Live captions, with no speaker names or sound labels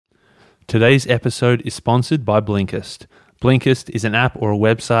Today's episode is sponsored by Blinkist. Blinkist is an app or a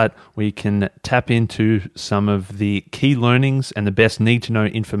website where you can tap into some of the key learnings and the best need-to-know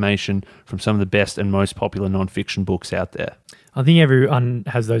information from some of the best and most popular non-fiction books out there. I think everyone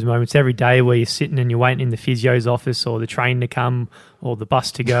has those moments every day where you're sitting and you're waiting in the physio's office or the train to come or the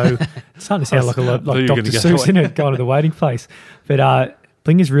bus to go. It's starting to sound like Dr. Seuss, isn't it? Going to the waiting place. But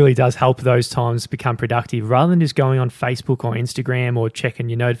Blinkist really does help those times become productive. Rather than just going on Facebook or Instagram or checking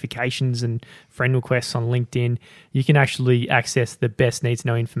your notifications and friend requests on LinkedIn, you can actually access the best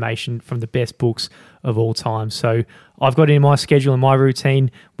need-to-know information from the best books of all time. So I've got it in my schedule and my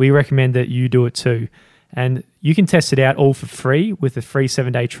routine. We recommend that you do it too. And you can test it out all for free with a free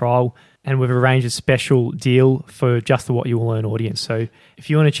 7-day trial. And we've arranged a special deal for just the What You Will Learn audience. So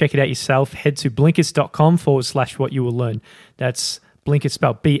if you want to check it out yourself, head to blinkist.com/what you will learn. That's Blinkist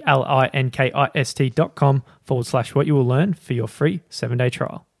spelled BLINKIST.com/what you will learn for your free 7-day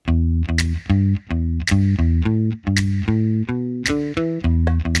trial.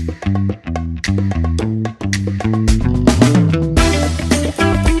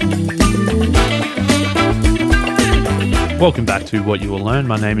 Welcome back to What You Will Learn.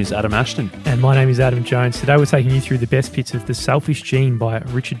 My name is Adam Ashton. And my name is Adam Jones. Today we're taking you through the best bits of The Selfish Gene by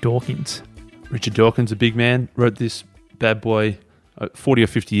Richard Dawkins. Richard Dawkins, a big man, wrote this bad boy 40 or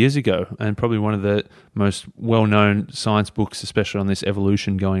 50 years ago, and probably one of the most well-known science books, especially on this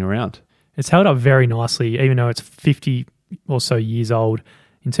evolution going around. It's held up very nicely, even though it's 50 or so years old.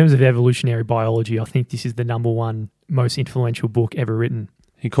 In terms of evolutionary biology, I think this is the number one most influential book ever written.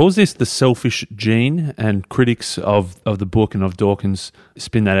 He calls this the selfish gene, and critics of the book and of Dawkins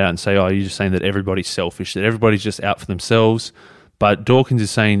spin that out and say, oh, you're just saying that everybody's selfish, that everybody's just out for themselves. But Dawkins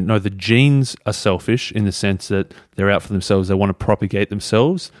is saying, no, the genes are selfish in the sense that they're out for themselves. They want to propagate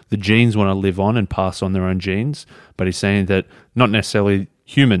themselves. The genes want to live on and pass on their own genes. But he's saying that not necessarily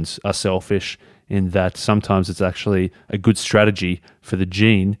humans are selfish, in that sometimes it's actually a good strategy for the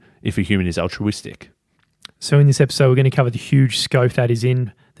gene if a human is altruistic. So in this episode, we're going to cover the huge scope that is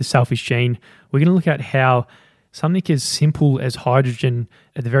in the selfish gene. We're going to look at how something as simple as hydrogen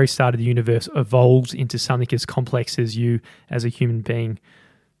at the very start of the universe evolves into something as complex as you as a human being.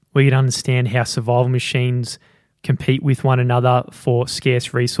 We're going to understand how survival machines compete with one another for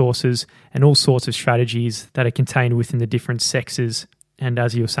scarce resources and all sorts of strategies that are contained within the different sexes. And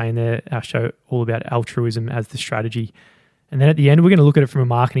as you were saying there, our show all about altruism as the strategy. And then at the end, we're going to look at it from a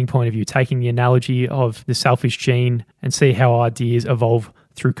marketing point of view, taking the analogy of the selfish gene and see how ideas evolve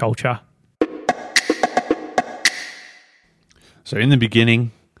through culture. So in the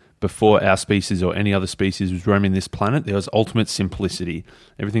beginning, before our species or any other species was roaming this planet, there was ultimate simplicity.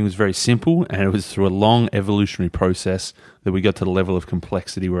 Everything was very simple, and it was through a long evolutionary process that we got to the level of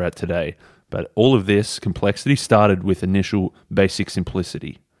complexity we're at today. But all of this complexity started with initial basic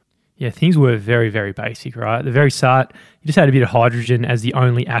simplicity. Yeah, things were very, very basic, right? At the very start, you just had a bit of hydrogen as the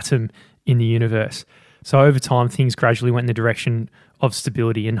only atom in the universe. So over time, things gradually went in the direction of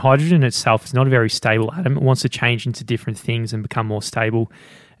stability. And hydrogen itself is not a very stable atom. It wants to change into different things and become more stable.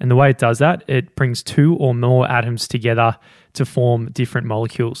 And the way it does that, it brings two or more atoms together to form different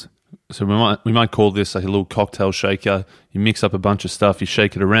molecules. So we might call this like a little cocktail shaker. You mix up a bunch of stuff, you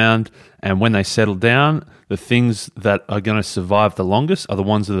shake it around, and when they settle down, the things that are going to survive the longest are the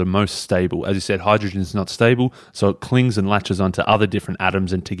ones that are most stable. As you said, hydrogen is not stable, so it clings and latches onto other different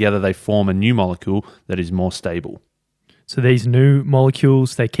atoms, and together they form a new molecule that is more stable. So these new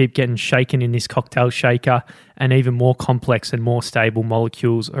molecules, they keep getting shaken in this cocktail shaker, and even more complex and more stable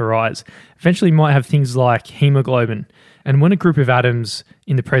molecules arise. Eventually you might have things like hemoglobin. And when a group of atoms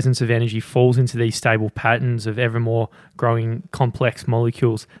in the presence of energy falls into these stable patterns of ever more growing complex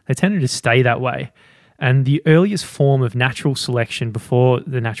molecules, they tend to stay that way. And the earliest form of natural selection, before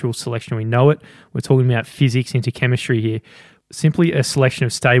the natural selection we know it, we're talking about physics into chemistry here, simply a selection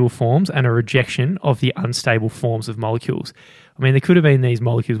of stable forms and a rejection of the unstable forms of molecules. I mean, there could have been these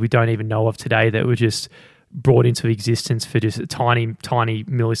molecules we don't even know of today that were just brought into existence for just a tiny, tiny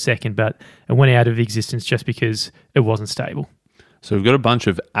millisecond, but it went out of existence just because it wasn't stable. So we've got a bunch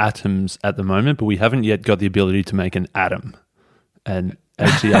of atoms at the moment, but we haven't yet got the ability to make an atom, an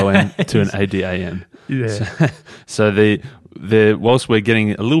ATOM to an ADAM. Yeah. So whilst we're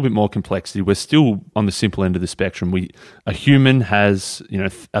getting a little bit more complexity, we're still on the simple end of the spectrum. A human has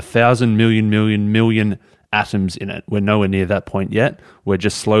 1,000 million atoms in it. We're nowhere near that point yet. We're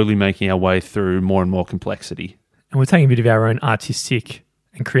just slowly making our way through more and more complexity. And we're taking a bit of our own artistic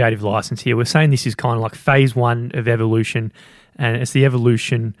and creative license here. We're saying this is kind of like phase one of evolution, and it's the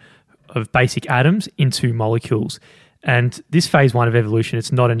evolution of basic atoms into molecules. And this phase one of evolution,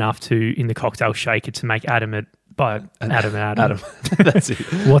 it's not enough to, in the cocktail shaker, to make atom at by atom and atom. That's it.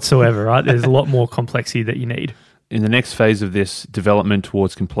 Whatsoever, right? There's a lot more complexity that you need. In the next phase of this development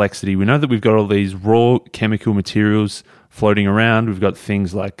towards complexity, we know that we've got all these raw chemical materials floating around. We've got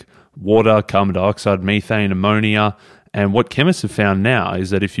things like water, carbon dioxide, methane, ammonia. And what chemists have found now is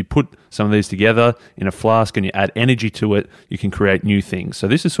that if you put some of these together in a flask and you add energy to it, you can create new things. So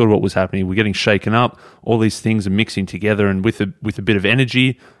this is sort of what was happening. We're getting shaken up. All these things are mixing together, and with a bit of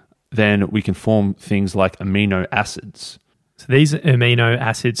energy, then we can form things like amino acids. So these amino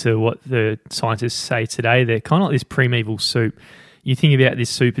acids are what the scientists say today. They're kind of like this primeval soup. You think about this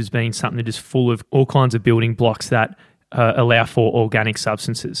soup as being something that is full of all kinds of building blocks that allow for organic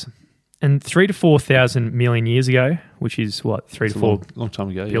substances. And 3 to 4,000 million years ago, which is what, 3 to 4 long time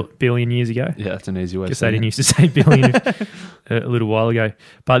ago, billion years ago. Yeah, that's an easy way to say it. They didn't used to say billion a little while ago.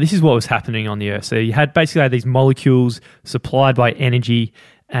 But this is what was happening on the Earth. So you had basically these molecules supplied by energy,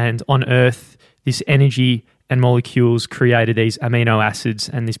 and on Earth, this energy and molecules created these amino acids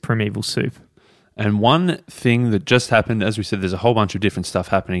and this primeval soup. And one thing that just happened, as we said, there's a whole bunch of different stuff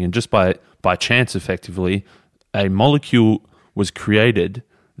happening, and just by chance, effectively, a molecule was created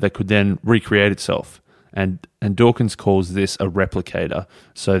that could then recreate itself. And Dawkins calls this a replicator.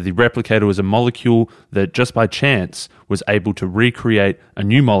 So the replicator was a molecule that just by chance was able to recreate a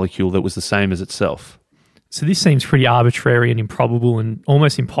new molecule that was the same as itself. So this seems pretty arbitrary and improbable and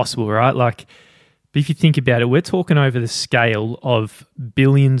almost impossible, right? But if you think about it, we're talking over the scale of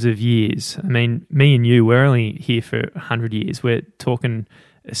billions of years. I mean, me and you, we're only here for 100 years. We're talking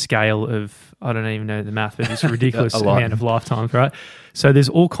a scale of, I don't even know the math, but it's a ridiculous amount of lifetimes, right? So there's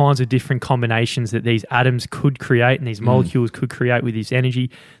all kinds of different combinations that these atoms could create and these molecules could create with this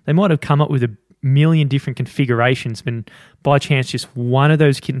energy. They might have come up with a million different configurations, but by chance, just one of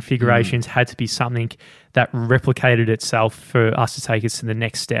those configurations had to be something that replicated itself for us to take us to the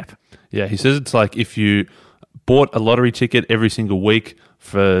next step. Yeah, he says it's like if you bought a lottery ticket every single week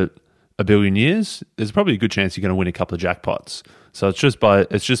for a billion years, there's probably a good chance you're going to win a couple of jackpots. So it's just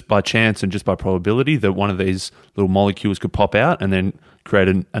by chance and just by probability that one of these little molecules could pop out and then create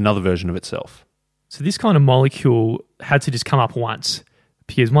another version of itself. So this kind of molecule had to just come up once,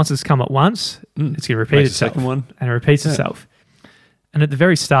 because once it's come up once, it's going to repeat itself. Second one. And it repeats itself. And at the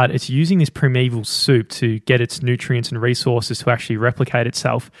very start, it's using this primeval soup to get its nutrients and resources to actually replicate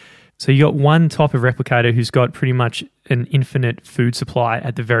itself. So you got one type of replicator who's got pretty much an infinite food supply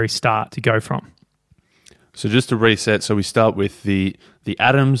at the very start to go from. So just to reset, so we start with the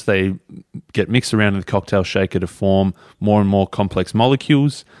atoms. They get mixed around in the cocktail shaker to form more and more complex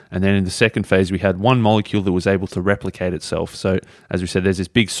molecules. And then in the second phase, we had one molecule that was able to replicate itself. So as we said, there's this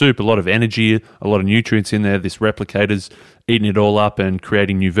big soup, a lot of energy, a lot of nutrients in there. This replicator's eating it all up and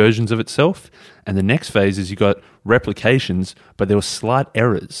creating new versions of itself. And the next phase is you got replications, but there were slight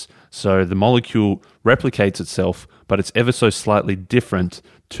errors. So the molecule replicates itself, but it's ever so slightly different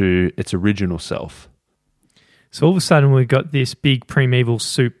to its original self. So all of a sudden we've got this big primeval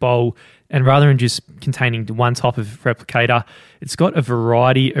soup bowl, and rather than just containing one type of replicator, it's got a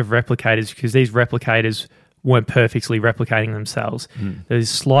variety of replicators, because these replicators weren't perfectly replicating themselves. Those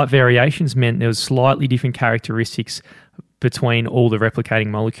slight variations meant there was slightly different characteristics between all the replicating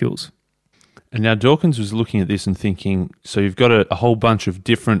molecules. And now Dawkins was looking at this and thinking, so you've got a whole bunch of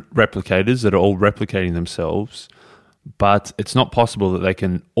different replicators that are all replicating themselves, but it's not possible that they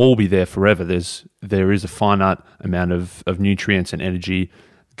can all be there forever. There is a finite amount of nutrients and energy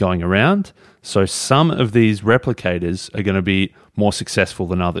going around. So some of these replicators are going to be more successful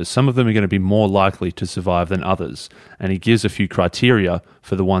than others. Some of them are going to be more likely to survive than others. And he gives a few criteria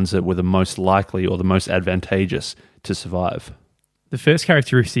for the ones that were the most likely or the most advantageous to survive. The first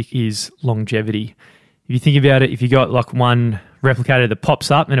characteristic is longevity. If you think about it, if you got like one replicator that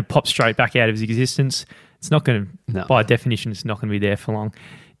pops up and it pops straight back out of existence, it's not going to, by definition, it's not going to be there for long.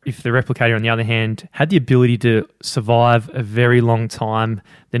 If the replicator, on the other hand, had the ability to survive a very long time,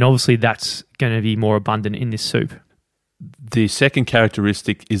 then obviously that's going to be more abundant in this soup. The second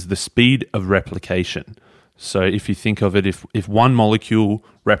characteristic is the speed of replication. So if you think of it, if one molecule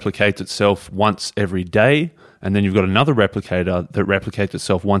replicates itself once every day, and then you've got another replicator that replicates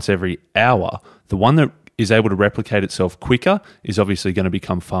itself once every hour, the one that is able to replicate itself quicker is obviously going to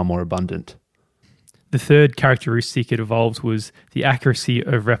become far more abundant. The third characteristic it evolved was the accuracy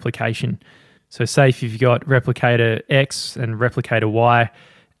of replication. So say if you've got replicator X and replicator Y,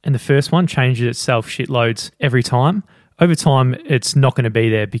 and the first one changes itself shitloads every time, over time it's not going to be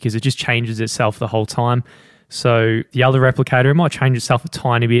there because it just changes itself the whole time. So the other replicator, it might change itself a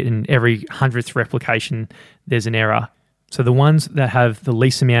tiny bit, and every 100th replication there's an error. So the ones that have the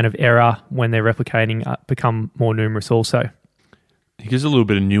least amount of error when they're replicating become more numerous also. He gives a little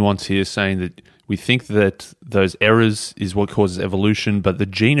bit of nuance here, saying that we think that those errors is what causes evolution, but the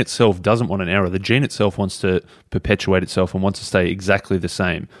gene itself doesn't want an error. The gene itself wants to perpetuate itself and wants to stay exactly the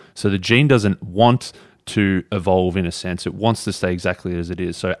same. So the gene doesn't want to evolve in a sense. It wants to stay exactly as it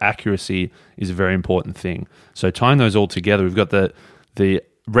is. So accuracy is a very important thing. So tying those all together, we've got the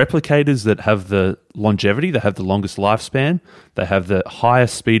replicators that have the longevity, they have the longest lifespan, they have the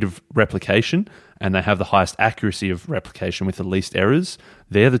highest speed of replication, and they have the highest accuracy of replication with the least errors.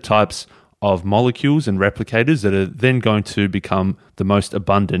 They're the types of molecules and replicators that are then going to become the most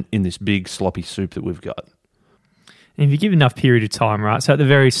abundant in this big sloppy soup that we've got. And if you give enough period of time, right? So at the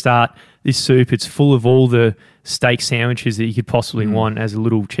very start, this soup, it's full of all the steak sandwiches that you could possibly want as a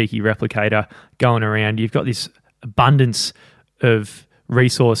little cheeky replicator going around. You've got this abundance of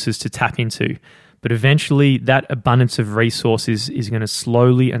resources to tap into. But eventually that abundance of resources is going to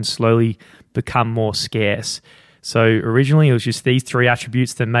slowly become more scarce. So originally it was just these three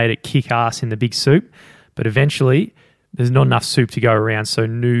attributes that made it kick ass in the big soup. But eventually there's not enough soup to go around. So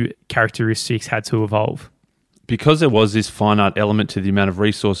new characteristics had to evolve. Because there was this finite element to the amount of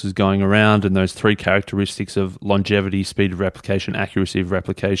resources going around and those three characteristics of longevity, speed of replication, accuracy of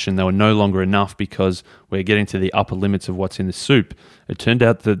replication, they were no longer enough because we're getting to the upper limits of what's in the soup. It turned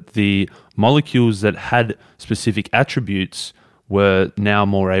out that the molecules that had specific attributes were now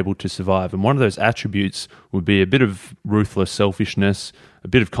more able to survive. And one of those attributes would be a bit of ruthless selfishness, a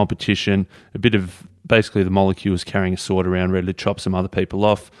bit of competition, a bit of basically the molecules carrying a sword around ready to chop some other people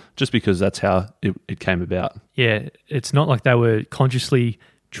off, just because that's how it came about. Yeah, it's not like they were consciously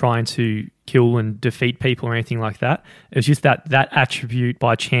trying to kill and defeat people or anything like that. It was just that attribute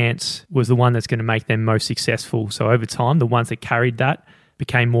by chance was the one that's going to make them most successful. So over time, the ones that carried that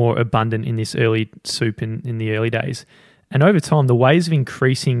became more abundant in this early soup in the early days. And over time, the ways of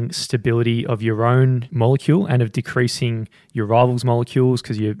increasing stability of your own molecule and of decreasing your rival's molecules,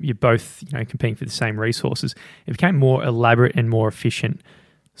 because you're both competing for the same resources, it became more elaborate and more efficient.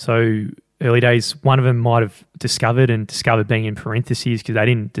 So early days, one of them might have discovered being in parentheses because they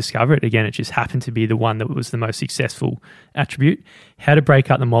didn't discover it. Again, it just happened to be the one that was the most successful attribute. How to break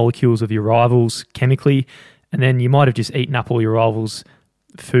up the molecules of your rivals chemically, and then you might have just eaten up all your rivals'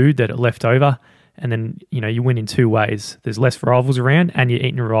 food that are left over. And then, you win in two ways. There's less rivals around and you're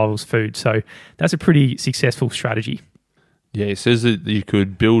eating your rivals' food. So that's a pretty successful strategy. Yeah, it says that you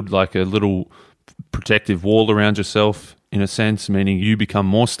could build like a little protective wall around yourself in a sense, meaning you become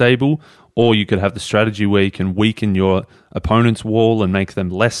more stable, or you could have the strategy where you can weaken your opponent's wall and make them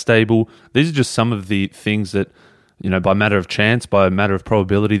less stable. These are just some of the things that, by matter of chance, by a matter of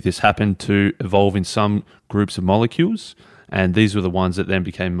probability, this happened to evolve in some groups of molecules. And these were the ones that then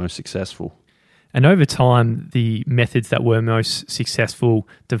became most successful. And over time, the methods that were most successful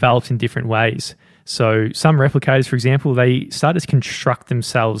developed in different ways. So some replicators, for example, they started to construct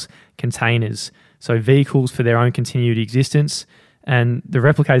themselves containers, so vehicles for their own continued existence. And the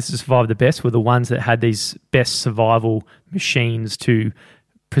replicators that survived the best were the ones that had these best survival machines to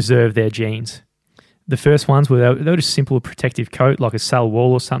preserve their genes. The first ones were just simple protective coat, like a cell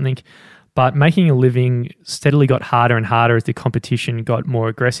wall or something. But making a living steadily got harder and harder as the competition got more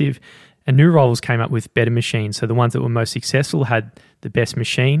aggressive. And new rivals came up with better machines. So the ones that were most successful had the best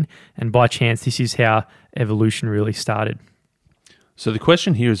machine. And by chance, this is how evolution really started. So the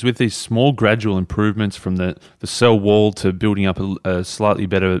question here is, with these small gradual improvements from the cell wall to building up a slightly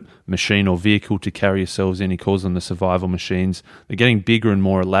better machine or vehicle to carry yourselves in, he calls them the survival machines. They're getting bigger and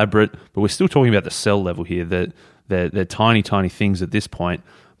more elaborate, but we're still talking about the cell level here. They're tiny, tiny things at this point.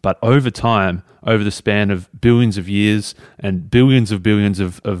 But over time, over the span of billions of years and billions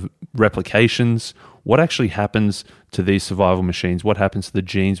of replications, what actually happens to these survival machines? What happens to the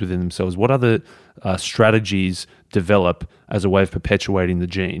genes within themselves? What other strategies develop as a way of perpetuating the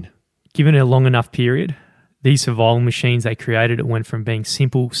gene? Given a long enough period, these survival machines they created, it went from being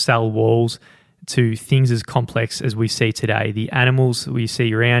simple cell walls to things as complex as we see today. The animals we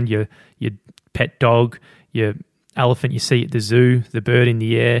see around, your pet dog, your elephant you see at the zoo, the bird in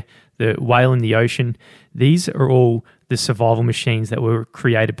the air, the whale in the ocean, these are all the survival machines that were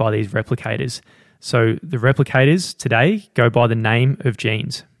created by these replicators. So the replicators today go by the name of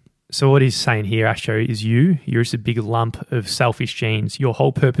genes. So what he's saying here, Astro, is you're just a big lump of selfish genes. Your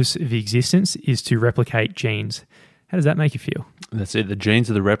whole purpose of existence is to replicate genes. How does that make you feel? That's it. The genes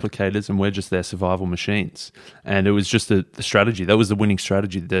are the replicators and we're just their survival machines. And it was just the strategy. That was the winning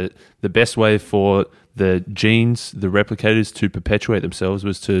strategy. The best way for the genes, the replicators, to perpetuate themselves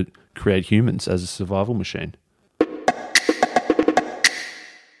was to create humans as a survival machine.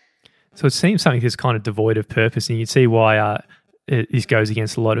 So it seems something that's kind of devoid of purpose, and you can see why this goes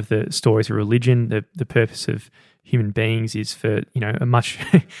against a lot of the stories of religion. The purpose of human beings is for, a much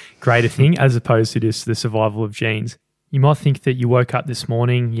greater thing as opposed to just the survival of genes. You might think that you woke up this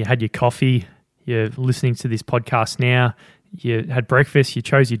morning, you had your coffee, you're listening to this podcast now, you had breakfast, you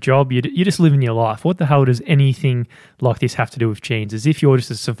chose your job, you're just living your life. What the hell does anything like this have to do with genes? As if you're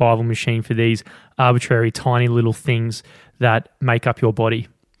just a survival machine for these arbitrary tiny little things that make up your body.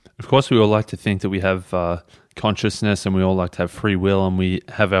 Of course, we all like to think that we have consciousness and we all like to have free will and we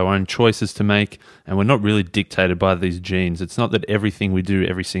have our own choices to make, and we're not really dictated by these genes. It's not that everything we do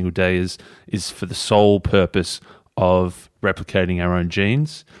every single day is for the sole purpose of replicating our own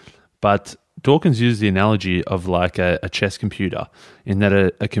genes. But Dawkins used the analogy of like a chess computer, in that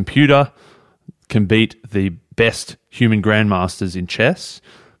a computer can beat the best human grandmasters in chess,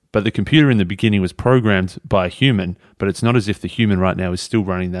 but the computer in the beginning was programmed by a human, but it's not as if the human right now is still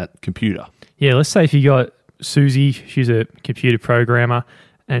running that computer. Yeah, let's say if you got Susie, she's a computer programmer,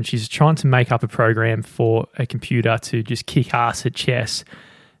 and she's trying to make up a program for a computer to just kick ass at chess.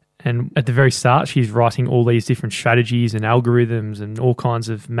 And at the very start, she's writing all these different strategies and algorithms and all kinds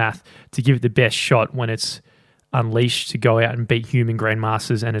of math to give it the best shot when it's unleashed to go out and beat human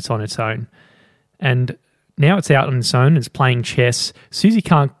grandmasters and it's on its own. And now it's out on its own, it's playing chess. Susie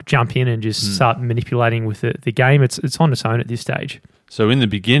can't jump in and just start manipulating with the game. It's on its own at this stage. So in the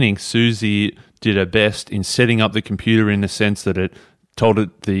beginning, Susie did her best in setting up the computer in the sense that it told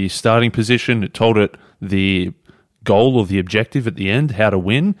it the starting position, it told it the goal or the objective at the end, how to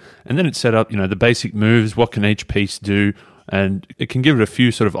win, and then it set up, the basic moves, what can each piece do, and it can give it a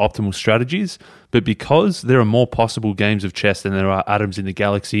few sort of optimal strategies. But because there are more possible games of chess than there are atoms in the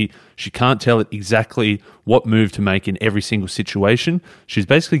galaxy, she can't tell it exactly what move to make in every single situation. She's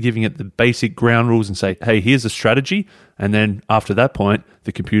basically giving it the basic ground rules and say, hey, here's a strategy, and then after that point,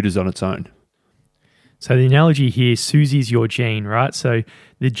 the computer's on its own. So the analogy here, Susie's your gene, right? So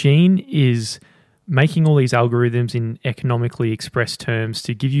the gene is making all these algorithms in economically expressed terms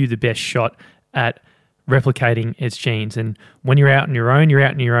to give you the best shot at replicating its genes. And when you're out on your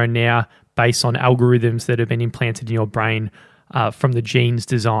own now based on algorithms that have been implanted in your brain from the gene's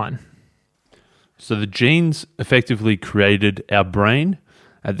design. So the genes effectively created our brain.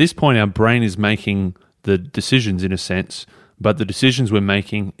 At this point, our brain is making the decisions in a sense, but the decisions we're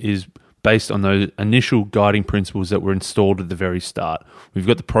making is based on those initial guiding principles that were installed at the very start. We've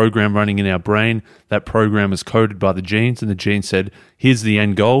got the program running in our brain. That program is coded by the genes, and the gene said, here's the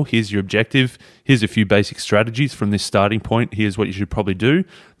end goal, here's your objective, here's a few basic strategies from this starting point, here's what you should probably do.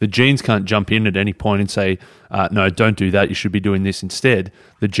 The genes can't jump in at any point and say, no, don't do that, you should be doing this instead.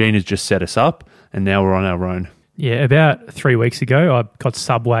 The gene has just set us up, and now we're on our own. Yeah, about 3 weeks ago, I got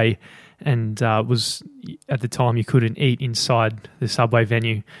Subway, and was at the time you couldn't eat inside the Subway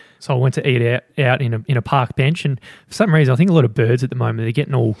venue. So I went to eat out in a park bench, and for some reason, I think a lot of birds at the moment, they're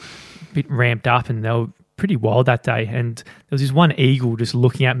getting all a bit ramped up, and they were pretty wild that day. And there was this one eagle just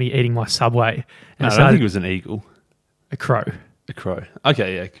looking at me eating my Subway. And I don't think it was an eagle. A crow. A crow.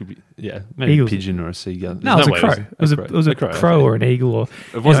 Okay, yeah, it could be. Yeah, maybe Eagles. A pigeon or a seagull. No, it was a crow. It was a crow or an eagle. Or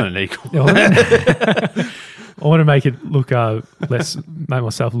it wasn't an eagle. I want to make it look make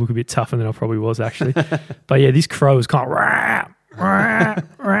myself look a bit tougher than I probably was actually. But yeah, this crow was kind of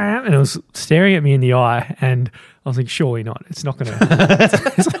and it was staring at me in the eye, and I was like, surely not. It's not gonna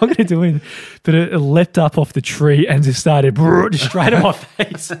do anything. But it leapt up off the tree and just started just straight at my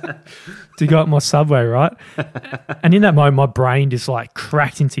face to go up my Subway, right? And in that moment, my brain just like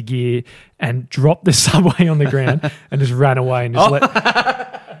cracked into gear and dropped the Subway on the ground and just ran away and just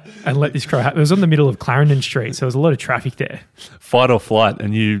let this crow happen. It was on the middle of Clarendon Street, so there was a lot of traffic there. Fight or flight,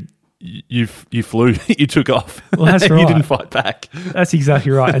 and you flew, you took off. Well, that's right. You didn't fight back. That's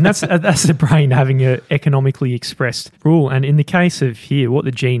exactly right. And that's the brain having an economically expressed rule. And in the case of here, what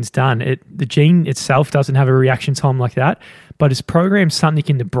the gene's done, the gene itself doesn't have a reaction time like that, but it's programmed something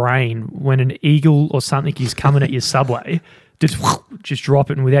in the brain when an eagle or something is coming at your Subway, just drop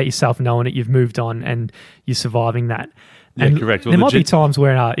it, and without yourself knowing it, you've moved on and you're surviving that. Yeah, and correct. Well, there might be times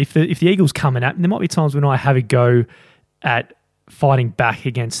where if the eagle's coming at me, there might be times when I have a go at fighting back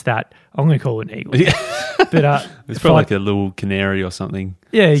against that. I'm going to call it an eagle. Yeah. But it's probably like a little canary or something.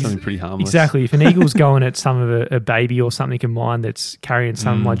 Yeah, something pretty harmless. Exactly. If an eagle's going at some of a baby or something of mine that's carrying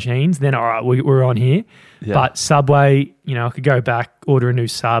some of my genes, then all right, we're on here. Yeah. But Subway, I could go back, order a new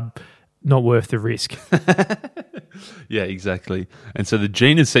sub. Not worth the risk. Yeah, exactly. And so the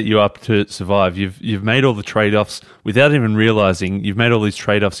gene has set you up to survive. You've made all the trade-offs without even realizing. You've made all these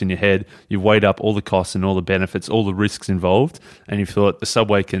trade-offs in your head. You've weighed up all the costs and all the benefits, all the risks involved, and you've thought the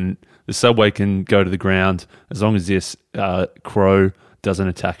subway can go to the ground as long as this crow doesn't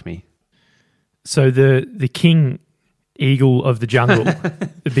attack me. So the king eagle of the jungle,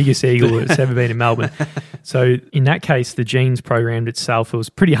 the biggest eagle that's ever been in Melbourne. So in that case, the genes programmed itself. It was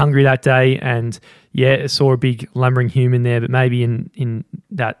pretty hungry that day, and yeah, it saw a big lumbering human there, but maybe in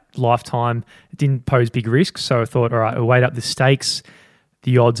that lifetime, it didn't pose big risks. So I thought, all right, I'll weigh up the stakes,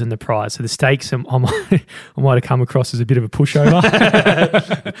 the odds, and the prize. So the stakes, I might have come across as a bit of a pushover.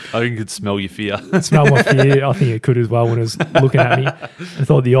 I think it could smell your fear. Smell my fear. I think it could as well when it was looking at me. I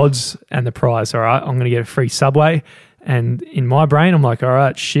thought the odds and the prize, all right, I'm going to get a free Subway. And in my brain, I'm like, all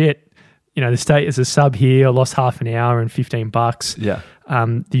right, shit. You know, the state is a sub here. I lost half an hour and $15. Yeah.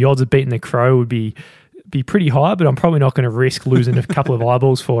 The odds of beating the crow would be pretty high, but I'm probably not going to risk losing a couple of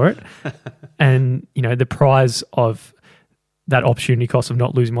eyeballs for it. And, you know, the prize of that opportunity cost of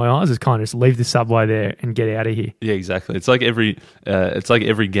not losing my eyes is kind of just leave the Subway there and get out of here. Yeah, exactly. It's like every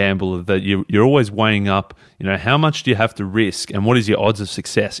gamble that you're always weighing up, you know, how much do you have to risk and what is your odds of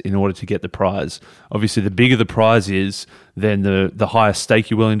success in order to get the prize? Obviously, the bigger the prize is, then the higher stake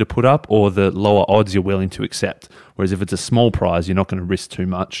you're willing to put up or the lower odds you're willing to accept. Whereas if it's a small prize, you're not going to risk too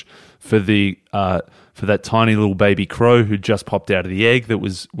much. For that tiny little baby crow who just popped out of the egg that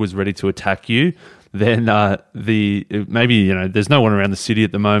was ready to attack you, then maybe, you know, there's no one around the city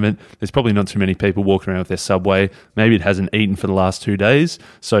at the moment. There's probably not too many people walking around with their Subway. Maybe it hasn't eaten for the last 2 days.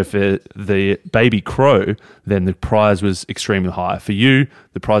 So for the baby crow, then the prize was extremely high. For you,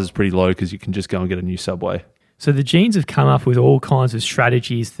 the prize is pretty low because you can just go and get a new Subway. So the genes have come up with all kinds of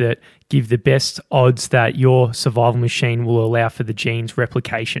strategies that give the best odds that your survival machine will allow for the gene's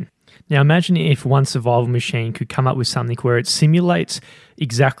replication. Now imagine if one survival machine could come up with something where it simulates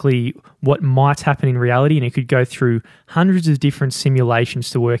exactly what might happen in reality, and it could go through hundreds of different simulations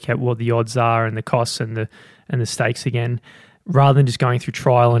to work out what the odds are and the costs and the stakes again, rather than just going through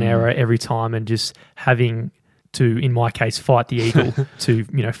trial and error every time and just having to, in my case, fight the eagle to,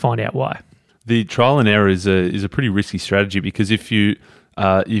 you know, find out why. The trial and error is a pretty risky strategy because if you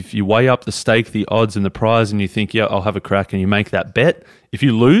weigh up the stake, the odds and the prize and you think, yeah, I'll have a crack, and you make that bet, if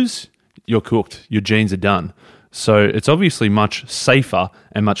you lose, you're cooked. Your genes are done. So it's obviously much safer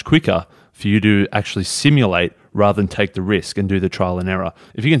and much quicker for you to actually simulate rather than take the risk and do the trial and error.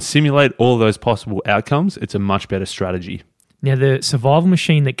 If you can simulate all those possible outcomes, it's a much better strategy. Now, the survival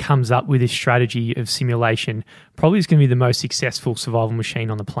machine that comes up with this strategy of simulation probably is going to be the most successful survival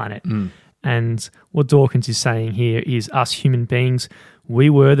machine on the planet. And what Dawkins is saying here is us human beings, we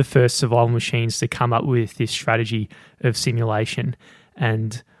were the first survival machines to come up with this strategy of simulation.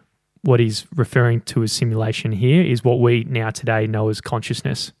 And what he's referring to as simulation here is what we now today know as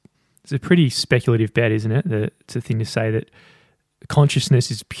consciousness. It's a pretty speculative bet, isn't it? It's a thing to say that consciousness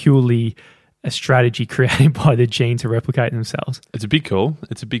is purely a strategy created by the gene to replicate themselves. It's a big call.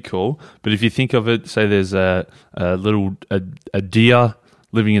 But if you think of it, say there's a deer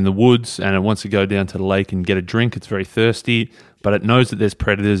living in the woods and it wants to go down to the lake and get a drink. It's very thirsty, but it knows that there's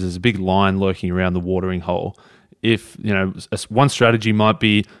predators. There's a big lion lurking around the watering hole. If, you know, one strategy might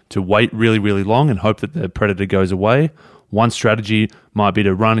be to wait really, really long and hope that the predator goes away. One strategy might be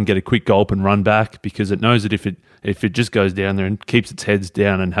to run and get a quick gulp and run back because it knows that if it just goes down there and keeps its heads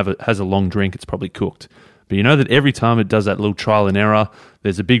down and has a long drink, it's probably cooked. But you know that every time it does that little trial and error,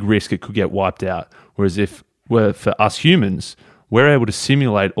 there's a big risk it could get wiped out. Whereas for us humans, we're able to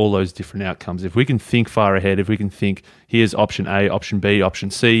simulate all those different outcomes. If we can think far ahead, if we can think, here's option A, option B, option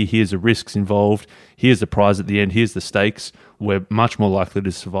C, here's the risks involved, here's the prize at the end, here's the stakes, we're much more likely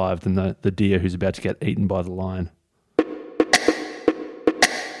to survive than the deer who's about to get eaten by the lion.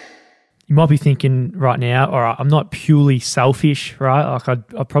 You might be thinking right now, all right, I'm not purely selfish, right? Like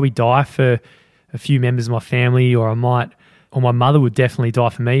I'd probably die for a few members of my family, or my mother would definitely die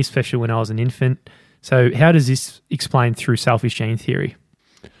for me, especially when I was an infant. So how does this explain through selfish gene theory?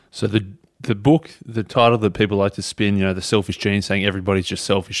 So the book, the title that people like to spin, you know, the selfish gene, saying everybody's just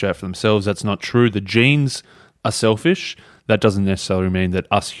selfish out for themselves. That's not true. The genes are selfish. That doesn't necessarily mean that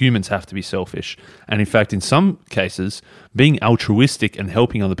us humans have to be selfish. And in fact, in some cases, being altruistic and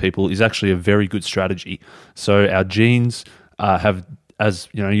helping other people is actually a very good strategy. So our genes have, as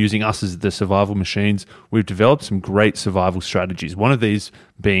you know, using us as the survival machines, we've developed some great survival strategies. One of these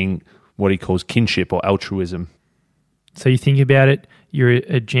being what he calls kinship or altruism. So you think about it, you're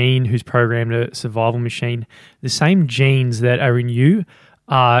a gene who's programmed a survival machine. The same genes that are in you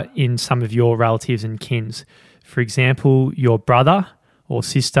are in some of your relatives and kins. For example, your brother or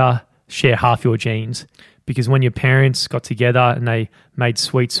sister share half your genes because when your parents got together and they made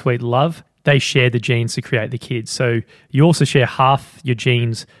sweet, sweet love, they shared the genes to create the kids. So you also share half your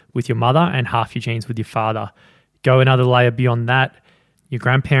genes with your mother and half your genes with your father. Go another layer beyond that. Your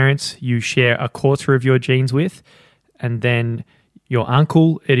grandparents, you share a quarter of your genes with, and then Your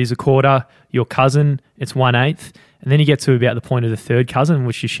uncle, it is a quarter. Your cousin, it's 1/8. And then you get to about the point of the third cousin,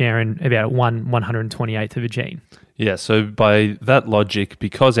 which is sharing about 1/128th of a gene. Yeah, so by that logic,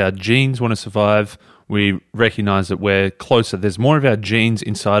 because our genes want to survive, we recognize that we're closer. There's more of our genes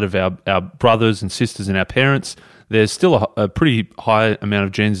inside of our brothers and sisters and our parents. There's still a pretty high amount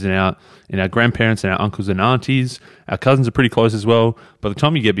of genes in our grandparents and our uncles and aunties. Our cousins are pretty close as well. By the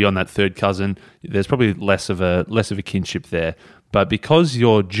time you get beyond that third cousin, there's probably less of a kinship there. But because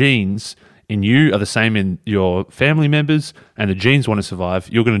your genes in you are the same in your family members and the genes want to survive,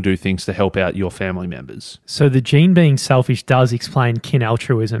 you're going to do things to help out your family members. So the gene being selfish does explain kin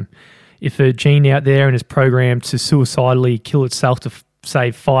altruism. If a gene out there and is programmed to suicidally kill itself to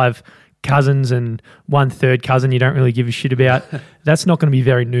save 5 cousins and 1/3 cousin you don't really give a shit about, that's not going to be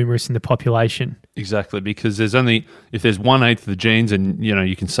very numerous in the population. Exactly, because if there's 1/8 of the genes and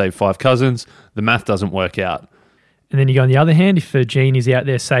you can save 5 cousins, the math doesn't work out. And then you go on the other hand, if a gene is out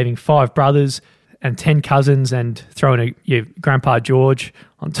there saving 5 brothers and 10 cousins and throwing your grandpa George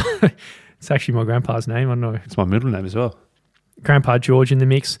on it's actually my grandpa's name, I don't know. It's my middle name as well. Grandpa George in the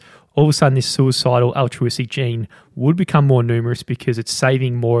mix, all of a sudden this suicidal altruistic gene would become more numerous because it's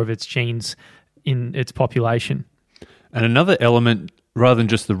saving more of its genes in its population. And another element, rather than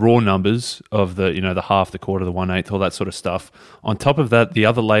just the raw numbers of the half, the quarter, the 1/8, all that sort of stuff, on top of that, the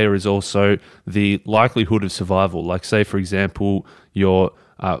other layer is also the likelihood of survival. Like say, for example, your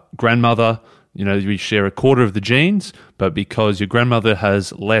grandmother, we share a quarter of the genes, but because your grandmother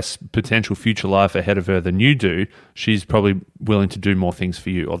has less potential future life ahead of her than you do, she's probably willing to do more things for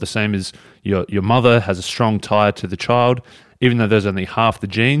you. Or the same as your mother has a strong tie to the child, even though there's only half the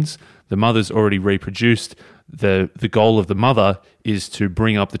genes, the mother's already reproduced. The goal of the mother is to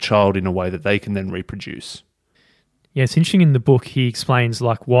bring up the child in a way that they can then reproduce. Yeah, it's interesting in the book he explains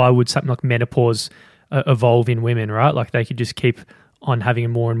why would something like menopause evolve in women, right? Like they could just keep on having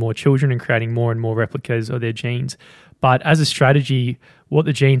more and more children and creating more and more replicas of their genes. But as a strategy, what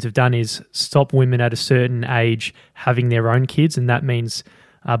the genes have done is stop women at a certain age having their own kids, and that means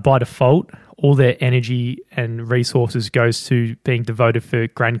by default, all their energy and resources goes to being devoted for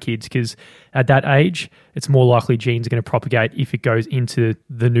grandkids, because at that age, it's more likely genes are going to propagate if it goes into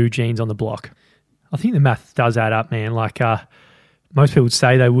the new genes on the block. I think the math does add up, man. Most people would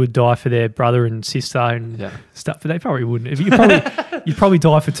say they would die for their brother and sister and stuff, but they probably wouldn't. You'd probably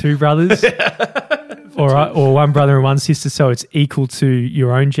die for 2 brothers or one brother and one sister, so it's equal to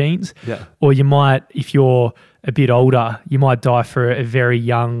your own genes. Yeah. Or you might, if you're a bit older, you might die for a very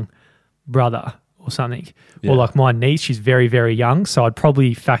young brother or something. Yeah. Or like my niece, she's very, very young, so I'd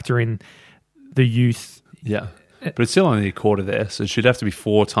probably factor in the youth. Yeah, but it's still only a quarter there, so she'd have to be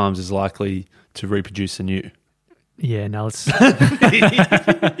 4 times as likely to reproduce than you. Yeah, no, it's...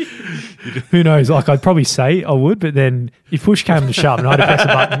 Who knows? I'd probably say I would, but then if push came to shove and I had to press a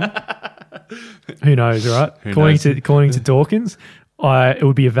button, who knows, right? According to Dawkins, it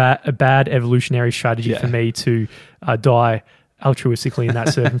would be a bad evolutionary strategy for me to die altruistically in that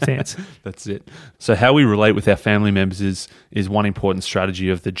circumstance. That's it. So how we relate with our family members is one important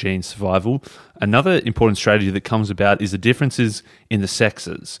strategy of the gene survival. Another important strategy that comes about is the differences in the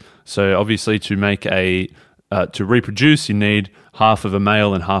sexes. So obviously to reproduce, you need half of a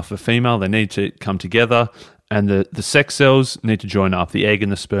male and half of a female. They need to come together, and the sex cells need to join up. The egg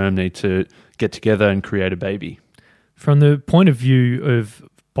and the sperm need to get together and create a baby. From the point of view of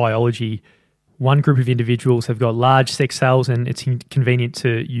biology, one group of individuals have got large sex cells, and it's convenient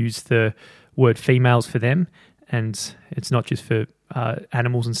to use the word females for them. And it's not just for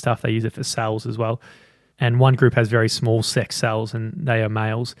animals and stuff. They use it for cells as well. And one group has very small sex cells, and they are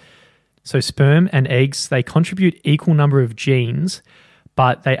males. So sperm and eggs, they contribute equal number of genes,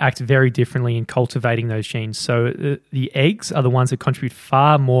 but they act very differently in cultivating those genes. So the eggs are the ones that contribute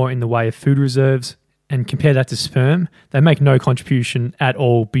far more in the way of food reserves, and compare that to sperm, they make no contribution at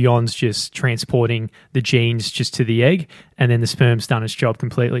all beyond just transporting the genes just to the egg, and then the sperm's done its job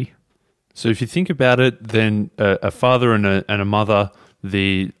completely. So if you think about it, then a father and a mother,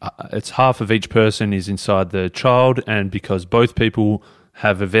 it's half of each person is inside the child, and because both people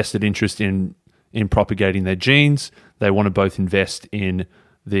have a vested interest in propagating their genes, they want to both invest in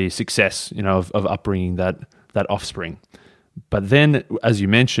the success, of upbringing that offspring. But then, as you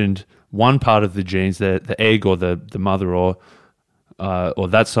mentioned, one part of the genes, the egg or the mother or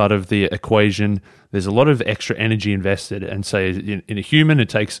that side of the equation, there's a lot of extra energy invested. And say in a human, it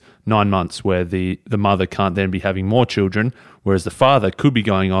takes 9 months where the mother can't then be having more children, whereas the father could be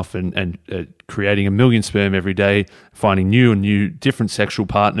going off and creating 1 million sperm every day, finding new and new different sexual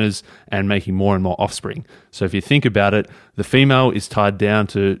partners and making more and more offspring. So if you think about it, the female is tied down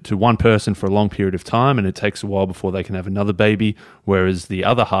to one person for a long period of time, and it takes a while before they can have another baby, whereas the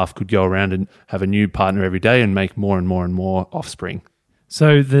other half could go around and have a new partner every day and make more and more and more offspring.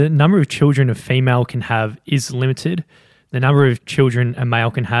 So the number of children a female can have is limited. The number of children a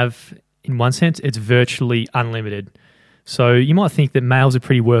male can have, in one sense, it's virtually unlimited. So you might think that males are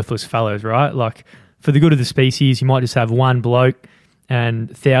pretty worthless fellows, right? Like, for the good of the species, you might just have one bloke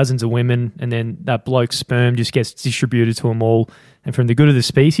and thousands of women, and then that bloke's sperm just gets distributed to them all. And from the good of the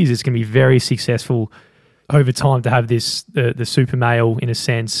species, it's going to be very successful over time to have this the super male, in a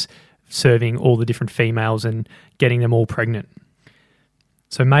sense, serving all the different females and getting them all pregnant.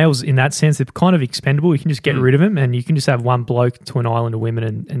 So males, in that sense, they're kind of expendable. You can just get rid of them, and you can just have one bloke to an island of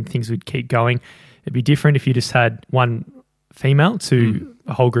women, and things would keep going. It'd be different if you just had one female to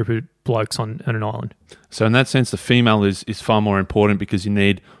a whole group of blokes on an island. So in that sense, the female is far more important because you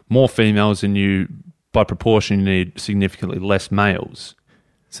need more females, and by proportion, you need significantly less males.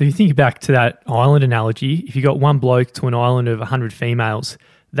 So you think back to that island analogy. If you got one bloke to an island of 100 females,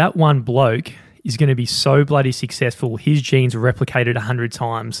 that one bloke is going to be so bloody successful, his genes are replicated 100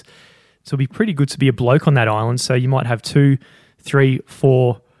 times. So it'd be pretty good to be a bloke on that island. So you might have 2, 3,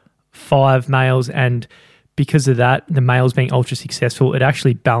 4, 5 males, and because of that, the males being ultra successful, it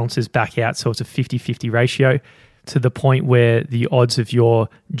actually balances back out. So it's a 50-50 ratio to the point where the odds of your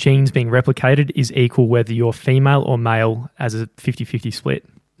genes being replicated is equal whether you're female or male, as a 50-50 split.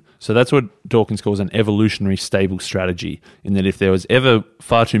 So that's what Dawkins calls an evolutionary stable strategy, in that if there was ever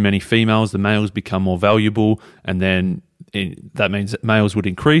far too many females, the males become more valuable, and then that means that males would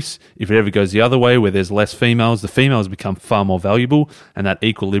increase. If it ever goes the other way, where there's less females, the females become far more valuable, and that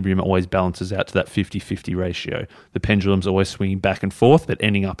equilibrium always balances out to that 50-50 ratio. The pendulum's always swinging back and forth, but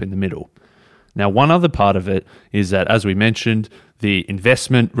ending up in the middle. Now, one other part of it is that, as we mentioned, the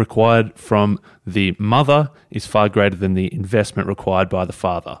investment required from the mother is far greater than the investment required by the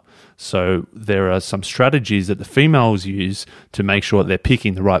father. So there are some strategies that the females use to make sure that they're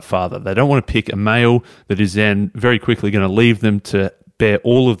picking the right father. They don't want to pick a male that is then very quickly going to leave them to bear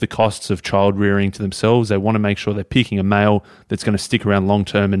all of the costs of child rearing to themselves. They want to make sure they're picking a male that's going to stick around long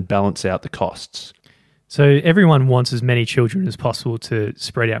term and balance out the costs. So everyone wants as many children as possible to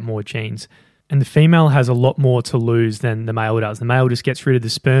spread out more genes. And the female has a lot more to lose than the male does. The male just gets rid of the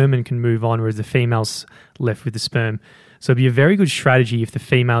sperm and can move on, whereas the female's left with the sperm. So it'd be a very good strategy if the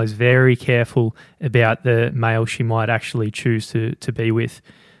female is very careful about the male she might actually choose to be with.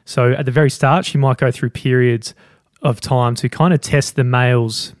 So at the very start, she might go through periods of time to kind of test the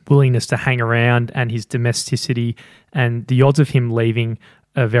male's willingness to hang around and his domesticity, and the odds of him leaving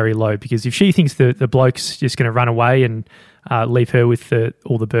are very low, because if she thinks the bloke's just going to run away and leave her with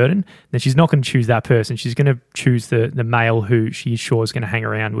all the burden, then she's not going to choose that person. She's going to choose the male who she is sure is going to hang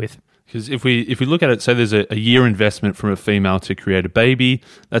around with. Because if we look at it, say there's a year investment from a female to create a baby,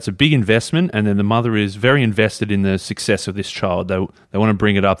 that's a big investment, and then the mother is very invested in the success of this child. They want to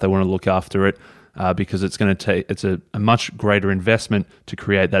bring it up, they want to look after it, because it's going to take it's a much greater investment to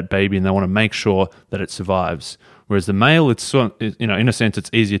create that baby, and they want to make sure that it survives. Whereas the male, it's in a sense, it's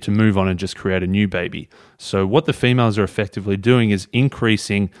easier to move on and just create a new baby. So what the females are effectively doing is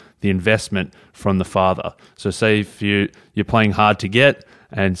increasing the investment from the father. So say if you're playing hard to get,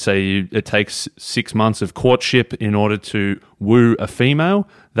 and say it takes 6 months of courtship in order to woo a female,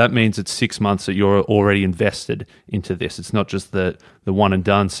 that means it's 6 months that you're already invested into this. It's not just the one and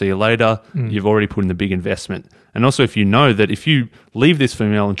done, see you later. You've already put in the big investment. And also, if you know that if you leave this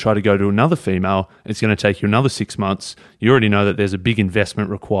female and try to go to another female, it's going to take you another 6 months, you already know that there's a big investment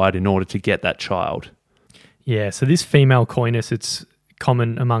required in order to get that child. Yeah, so this female coyness, it's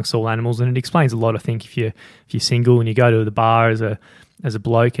common amongst all animals, and it explains a lot, I think, if you're single and you go to the bar as a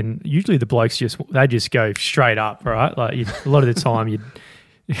bloke, and usually the blokes just go straight up, right? Like a lot of the time,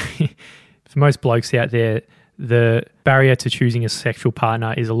 for most blokes out there, the barrier to choosing a sexual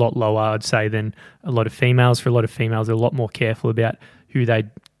partner is a lot lower, I'd say, than a lot of females. For a lot of females, they're a lot more careful about who they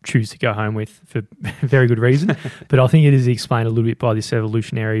choose to go home with for very good reason. But I think it is explained a little bit by this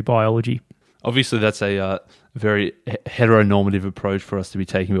evolutionary biology. Obviously, that's a very heteronormative approach for us to be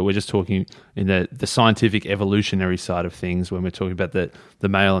taking, but we're just talking in the scientific evolutionary side of things when we're talking about the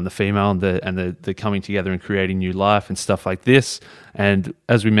male and the female and the coming together and creating new life and stuff like this. And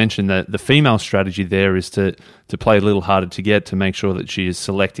as we mentioned, the female strategy there is to play a little harder to get, to make sure that she is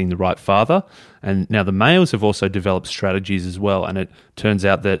selecting the right father. And now the males have also developed strategies as well, and it turns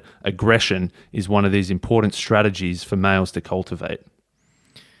out that aggression is one of these important strategies for males to cultivate.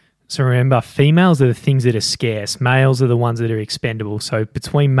 So remember, females are the things that are scarce. Males are the ones that are expendable. So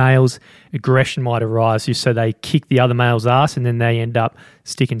between males, aggression might arise just so they kick the other male's ass and then they end up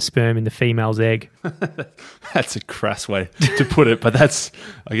sticking sperm in the female's egg. That's a crass way to put it, but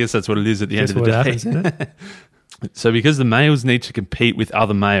I guess that's what it is at the end of the day. Happens, isn't it? So because the males need to compete with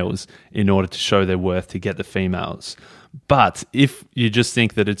other males in order to show their worth to get the females. But if you just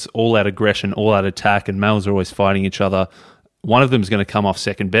think that it's all out aggression, all out attack, and males are always fighting each other, one of them is going to come off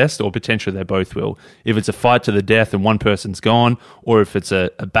second best, or potentially they both will. If it's a fight to the death and one person's gone, or if it's a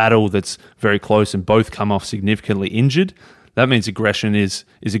battle that's very close and both come off significantly injured, that means aggression is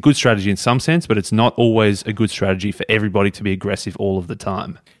a good strategy in some sense, but it's not always a good strategy for everybody to be aggressive all of the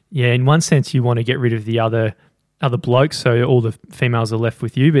time. Yeah, in one sense, you want to get rid of the other blokes, so all the females are left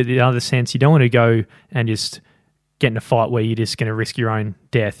with you, but in the other sense, you don't want to go and just get in a fight where you're just going to risk your own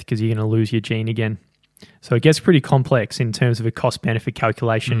death because you're going to lose your gene again. So it gets pretty complex in terms of a cost-benefit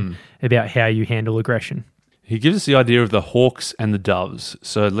calculation about how you handle aggression. He gives us the idea of the hawks and the doves.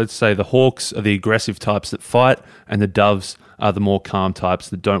 So let's say the hawks are the aggressive types that fight, and the doves are the more calm types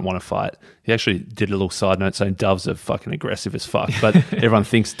that don't want to fight. He actually did a little side note saying doves are fucking aggressive as fuck, but everyone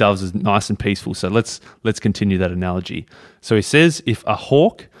thinks doves are nice and peaceful. So let's continue that analogy. So he says if a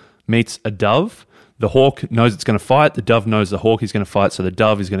hawk meets a dove, the hawk knows it's going to fight. The dove knows the hawk is going to fight, so the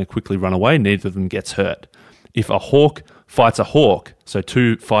dove is going to quickly run away. Neither of them gets hurt. If a hawk fights a hawk, so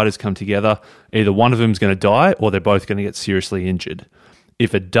two fighters come together, either one of them is going to die or they're both going to get seriously injured.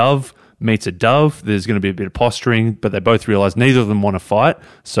 If a dove meets a dove, there's going to be a bit of posturing, but they both realize neither of them want to fight,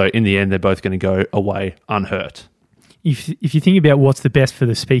 so in the end, they're both going to go away unhurt. If you think about what's the best for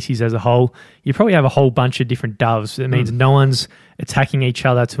the species as a whole, you probably have a whole bunch of different doves. It means no one's attacking each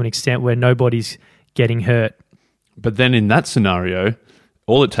other to an extent where nobody's getting hurt. But then in that scenario,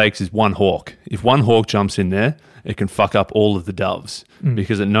 all it takes is one hawk. If one hawk jumps in there, it can fuck up all of the doves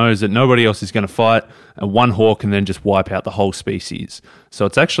because it knows that nobody else is going to fight, and one hawk can then just wipe out the whole species. So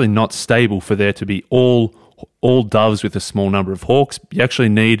it's actually not stable for there to be all doves with a small number of hawks. You actually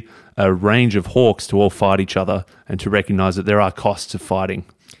need a range of hawks to all fight each other and to recognize that there are costs of fighting.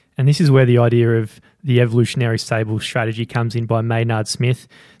 And this is where the idea of the evolutionary stable strategy comes in by Maynard Smith.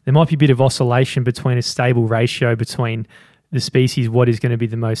 There might be a bit of oscillation between a stable ratio between the species, what is going to be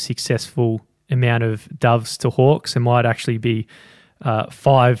the most successful amount of doves to hawks. It might actually be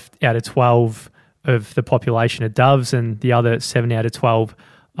 5 out of 12 of the population are doves and the other 7 out of 12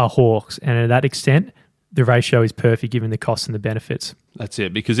 are hawks. And to that extent, the ratio is perfect given the costs and the benefits. That's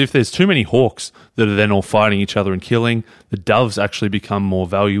it, because if there's too many hawks that are then all fighting each other and killing, the doves actually become more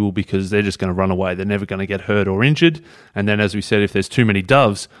valuable because they're just going to run away. They're never going to get hurt or injured. And then, as we said, if there's too many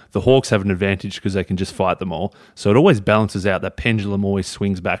doves, the hawks have an advantage because they can just fight them all. So it always balances out. That pendulum always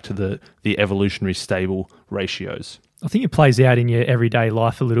swings back to the evolutionary stable ratios. I think it plays out in your everyday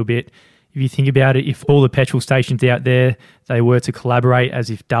life a little bit. If you think about it, if all the petrol stations out there, they were to collaborate as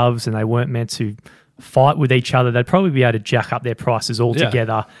if doves and they weren't meant to fight with each other, they'd probably be able to jack up their prices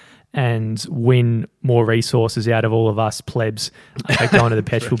altogether and win more resources out of all of us plebs going to the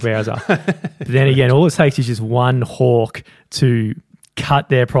petrol browser. But then again, all it takes is just one hawk to cut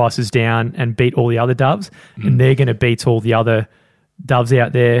their prices down and beat all the other doves, and they're going to beat all the other doves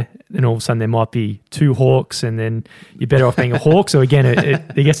out there. And all of a sudden there might be 2 hawks, and then you're better off being a hawk. So again,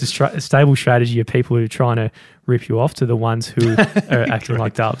 I guess a stable strategy of people who are trying to rip you off to the ones who are acting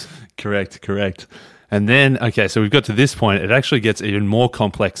like doves. Correct. And then, okay, so we've got to this point. It actually gets even more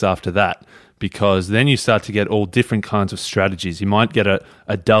complex after that, because then you start to get all different kinds of strategies. You might get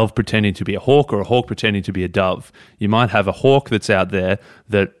a dove pretending to be a hawk, or a hawk pretending to be a dove. You might have a hawk that's out there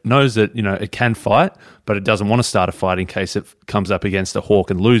that knows that, it can fight, but it doesn't want to start a fight in case it comes up against a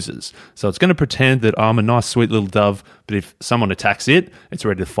hawk and loses. So it's going to pretend that I'm a nice, sweet little dove, but if someone attacks it, it's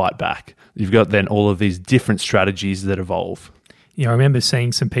ready to fight back. You've got then all of these different strategies that evolve. I remember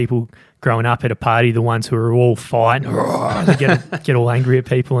seeing some people growing up at a party, the ones who are all fighting, they get all angry at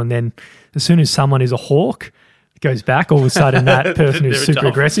people, and then as soon as someone is a hawk, it goes back, all of a sudden that person who's super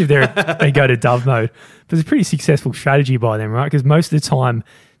aggressive, they go to dove mode. But it's a pretty successful strategy by them, right? Because most of the time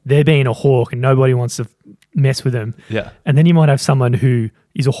they're being a hawk and nobody wants to mess with them. Yeah. And then you might have someone who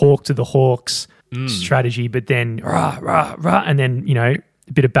is a hawk to the hawks strategy, but then and then,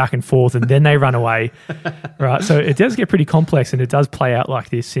 a bit of back and forth, and then they run away, right? So it does get pretty complex, and it does play out like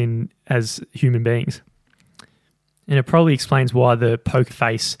this as human beings. And it probably explains why the poker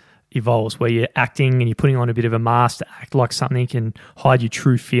face evolves, where you're acting and you're putting on a bit of a mask to act like something and hide your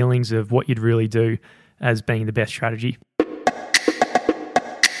true feelings of what you'd really do as being the best strategy.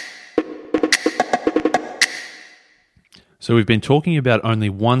 So we've been talking about only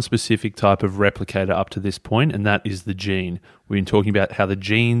one specific type of replicator up to this point, and that is the gene. We've been talking about how the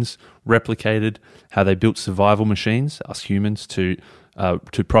genes replicated, how they built survival machines, us humans, to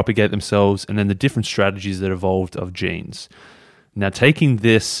propagate themselves, and then the different strategies that evolved of genes. Now, taking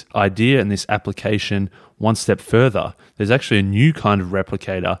this idea and this application one step further, there's actually a new kind of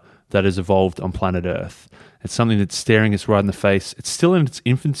replicator that has evolved on planet Earth. It's something that's staring us right in the face. It's still in its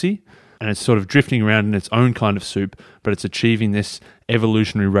infancy, and it's sort of drifting around in its own kind of soup, but it's achieving this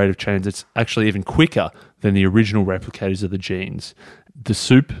evolutionary rate of change that's actually even quicker than the original replicators of the genes. The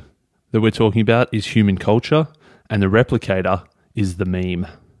soup that we're talking about is human culture, and the replicator is the meme.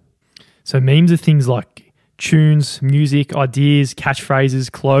 So memes are things like tunes, music, ideas,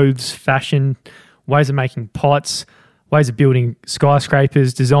 catchphrases, clothes, fashion, ways of making pots, ways of building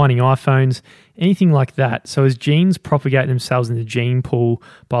skyscrapers, designing iPhones, anything like that. So as genes propagate themselves in the gene pool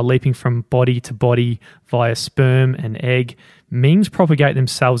by leaping from body to body via sperm and egg, memes propagate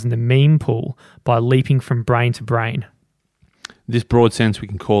themselves in the meme pool by leaping from brain to brain. This broad sense, we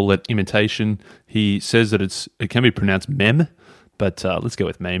can call it imitation. He says that it can be pronounced mem, but let's go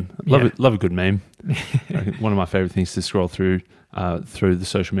with meme. Love a good meme. One of my favorite things to scroll through the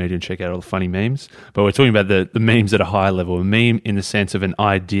social media and check out all the funny memes. But we're talking about the memes at a higher level, a meme in the sense of an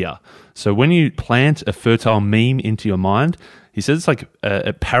idea. So when you plant a fertile meme into your mind, he says it's like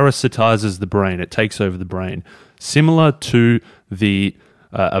it parasitizes the brain. It takes over the brain. Similar to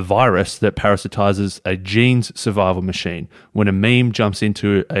a virus that parasitizes a gene's survival machine. When a meme jumps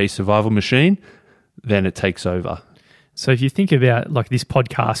into a survival machine, then it takes over. So if you think about like this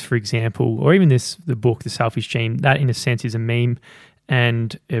podcast, for example, or even the book, The Selfish Gene, that in a sense is a meme,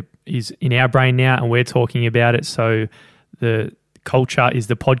 and it is in our brain now, and we're talking about it. So the culture is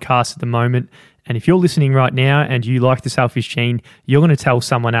the podcast at the moment. And if you're listening right now and you like The Selfish Gene, you're going to tell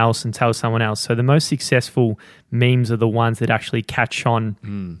someone else and tell someone else. So the most successful memes are the ones that actually catch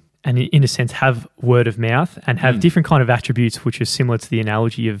on and in a sense have word of mouth and have different kind of attributes, which is similar to the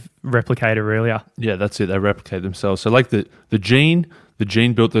analogy of replicator earlier. Yeah, that's it. They replicate themselves. So like the gene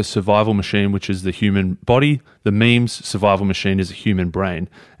built the survival machine, which is the human body. The meme's survival machine is a human brain.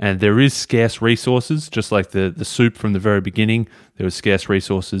 And there is scarce resources, just like the soup from the very beginning. There was scarce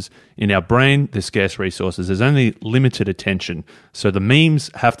resources. In our brain, there's scarce resources. There's only limited attention. So the memes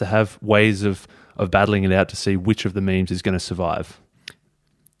have to have ways of battling it out to see which of the memes is going to survive.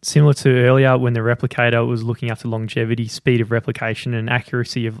 Similar to earlier when the replicator was looking after longevity, speed of replication and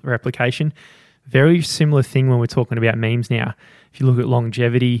accuracy of replication. Very similar thing when we're talking about memes now. If you look at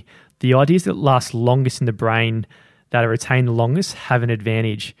longevity, the ideas that last longest in the brain, that are retained the longest, have an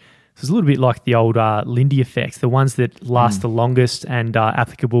advantage. So it's a little bit like the old Lindy effect. The ones that last the longest and are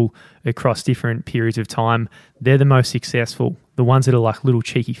applicable across different periods of time, they're the most successful. The ones that are like little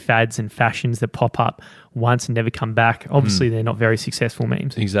cheeky fads and fashions that pop up once and never come back, obviously they're not very successful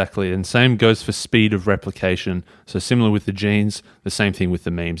memes. Exactly. And same goes for speed of replication. So similar with the genes, the same thing with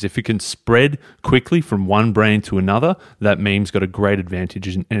the memes. If it can spread quickly from one brain to another, that meme's got a great advantage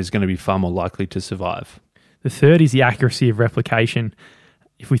and is going to be far more likely to survive. The third is the accuracy of replication.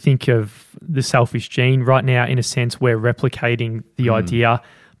 If we think of The Selfish Gene, right now, in a sense, we're replicating the idea,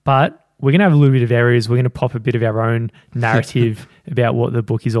 but we're going to have a little bit of errors. We're going to pop a bit of our own narrative about what the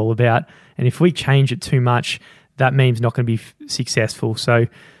book is all about. And if we change it too much, that meme's not going to be successful. So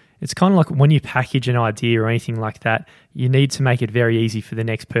it's kind of like when you package an idea or anything like that, you need to make it very easy for the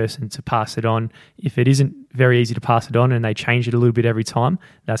next person to pass it on. If it isn't very easy to pass it on and they change it a little bit every time,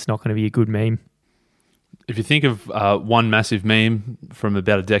 that's not going to be a good meme. If you think of one massive meme from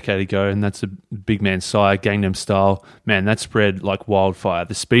about a decade ago, and that's a Big Man Psy, Gangnam Style, man, that spread like wildfire.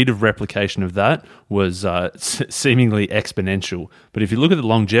 The speed of replication of that was seemingly exponential. But if you look at the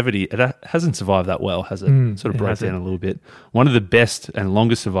longevity, it hasn't survived that well, has it? Sort of broke down a little bit. One of the best and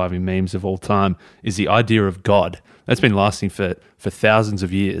longest surviving memes of all time is the idea of God. That's been lasting for thousands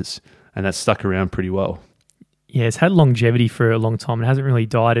of years, and that's stuck around pretty well. Yeah, it's had longevity for a long time. It hasn't really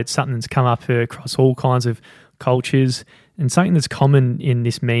died. It's something that's come up across all kinds of cultures. And something that's common in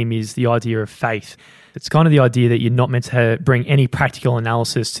this meme is the idea of faith. It's kind of the idea that you're not meant to bring any practical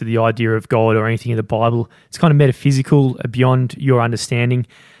analysis to the idea of God or anything in the Bible. It's kind of metaphysical, beyond your understanding.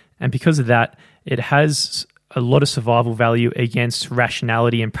 And because of that, it has a lot of survival value against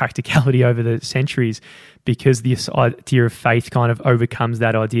rationality and practicality over the centuries, because this idea of faith kind of overcomes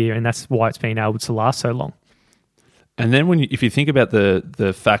that idea, and that's why it's been able to last so long. And then if you think about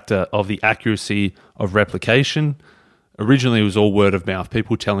the factor of the accuracy of replication, originally it was all word of mouth,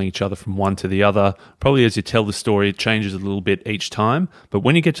 people telling each other from one to the other. Probably as you tell the story, it changes a little bit each time. But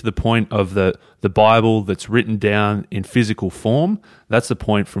when you get to the point of the Bible that's written down in physical form, that's the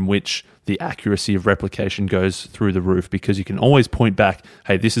point from which the accuracy of replication goes through the roof, because you can always point back,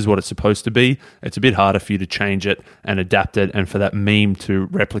 hey, this is what it's supposed to be. It's a bit harder for you to change it and adapt it, and for that meme to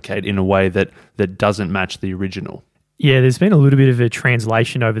replicate in a way that doesn't match the original. Yeah, there's been a little bit of a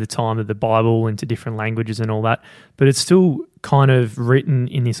translation over the time of the Bible into different languages and all that, but it's still kind of written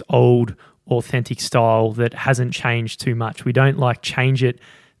in this old, authentic style that hasn't changed too much. We don't change it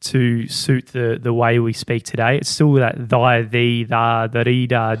to suit the way we speak today. It's still that thy, thee, thou, da-dee,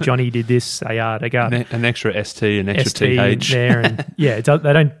 da, Johnny did this, they are, they go. An extra ST, an extra TH. There, and yeah,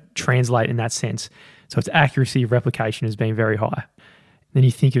 they don't translate in that sense. So its accuracy of replication has been very high. Then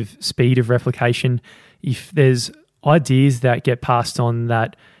you think of speed of replication. If there's ideas that get passed on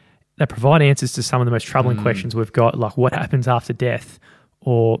that provide answers to some of the most troubling questions we've got, like what happens after death,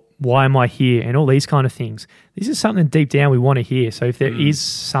 or why am I here, and all these kind of things. This is something deep down we want to hear. So if there is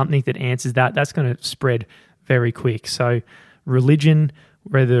something that answers that, that's going to spread very quick. So religion,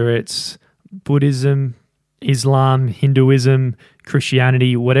 whether it's Buddhism, Islam, Hinduism,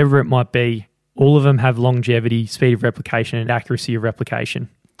 Christianity, whatever it might be, all of them have longevity, speed of replication, and accuracy of replication.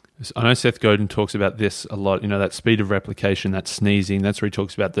 I know Seth Godin talks about this a lot, that speed of replication, that sneezing. That's where he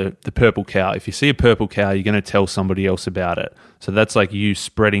talks about the purple cow. If you see a purple cow, you're going to tell somebody else about it. So that's like you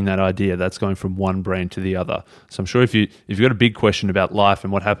spreading that idea. That's going from one brain to the other. So I'm sure if you've got a big question about life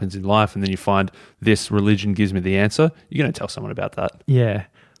and what happens in life, and then you find this religion gives me the answer, you're going to tell someone about that. Yeah,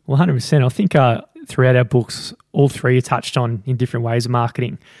 well, 100%. I think throughout our books, all three are touched on in different ways of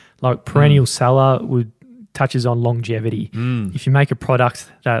marketing. Like Perennial Seller touches on longevity. If you make a product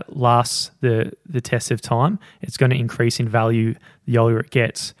that lasts the test of time, it's going to increase in value the older it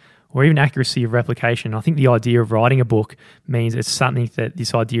gets. Or even accuracy of replication. I think the idea of writing a book means it's something that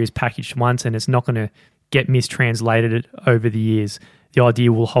this idea is packaged once and it's not going to get mistranslated over the years. The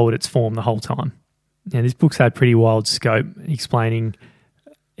idea will hold its form the whole time. Now, this book's had pretty wild scope, explaining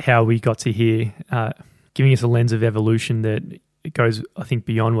how we got to here, giving us a lens of evolution that it goes, I think,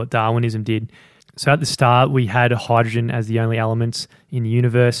 beyond what Darwinism did. So at the start, we had hydrogen as the only element in the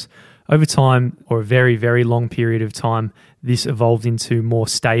universe. Over time, or a very, very long period of time, this evolved into more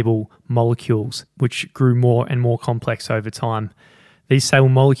stable molecules, which grew more and more complex over time. These stable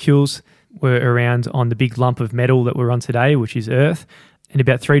molecules were around on the big lump of metal that we're on today, which is Earth. And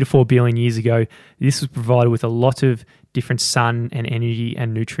about 3 to 4 billion years ago, this was provided with a lot of different sun and energy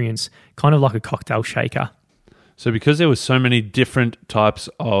and nutrients, kind of like a cocktail shaker. So because there were so many different types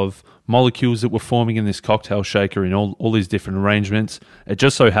of molecules that were forming in this cocktail shaker in all these different arrangements, it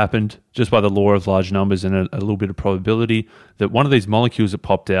just so happened, just by the law of large numbers and a little bit of probability, that one of these molecules that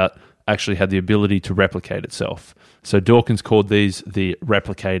popped out actually had the ability to replicate itself. So Dawkins called these the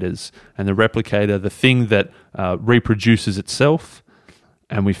replicators, and the replicator, the thing that reproduces itself.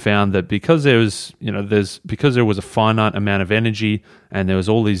 And we found that because there was a finite amount of energy and there was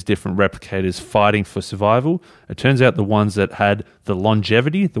all these different replicators fighting for survival, it turns out the ones that had the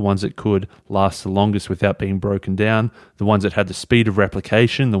longevity, the ones that could last the longest without being broken down, the ones that had the speed of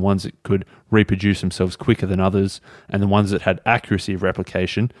replication, the ones that could reproduce themselves quicker than others, and the ones that had accuracy of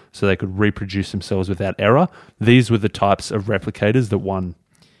replication, so they could reproduce themselves without error, these were the types of replicators that won.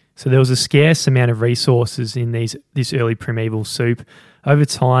 So there was a scarce amount of resources in this early primeval soup. Over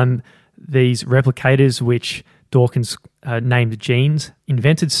time, these replicators, which Dawkins named genes,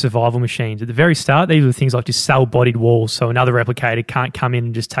 invented survival machines. At the very start, these were things like just cell-bodied walls, so another replicator can't come in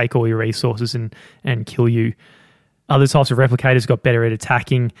and just take all your resources and kill you. Other types of replicators got better at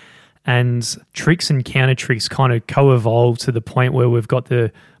attacking, and tricks and counter tricks kind of co-evolved to the point where we've got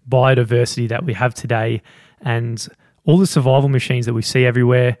the biodiversity that we have today, and all the survival machines that we see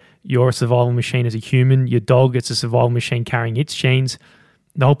everywhere. You're a survival machine as a human. Your dog, it's a survival machine carrying its genes.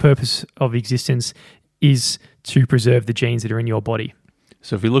 The whole purpose of existence is to preserve the genes that are in your body.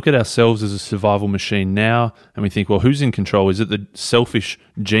 So if we look at ourselves as a survival machine now and we think, well, who's in control? Is it the selfish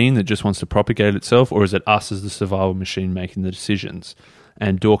gene that just wants to propagate itself, or is it us as the survival machine making the decisions?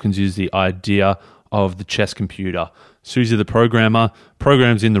 And Dawkins used the idea of the chess computer. Susie, the programmer,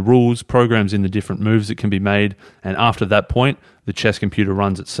 programs in the rules, programs in the different moves that can be made, and after that point, the chess computer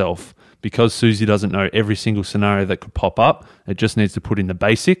runs itself. Because Susie doesn't know every single scenario that could pop up, it just needs to put in the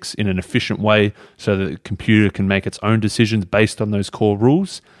basics in an efficient way so that the computer can make its own decisions based on those core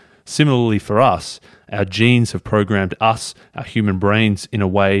rules. Similarly for us, our genes have programmed us, our human brains, in a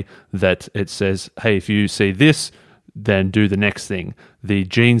way that it says, hey, if you see this, then do the next thing. The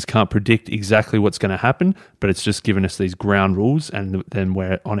genes can't predict exactly what's going to happen, but it's just given us these ground rules, and then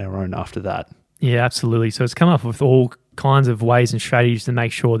we're on our own after that. Yeah, absolutely. So it's come up with all kinds of ways and strategies to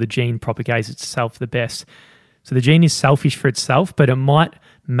make sure the gene propagates itself the best. So the gene is selfish for itself, but it might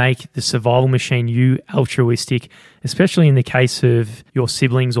make the survival machine you altruistic, especially in the case of your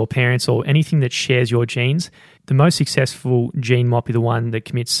siblings or parents or anything that shares your genes. The most successful gene might be the one that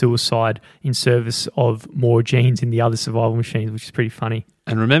commits suicide in service of more genes in the other survival machines, which is pretty funny.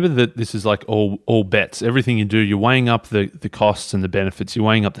 And remember that this is like all bets. Everything you do, you're weighing up the costs and the benefits. You're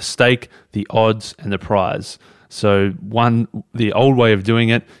weighing up the stake, the odds, and the prize. So the old way of doing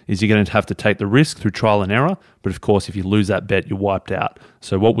it is you're going to have to take the risk through trial and error. But of course, if you lose that bet, you're wiped out.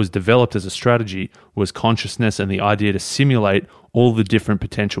 So what was developed as a strategy was consciousness and the idea to simulate all the different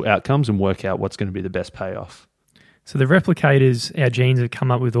potential outcomes and work out what's going to be the best payoff. So the replicators, our genes, have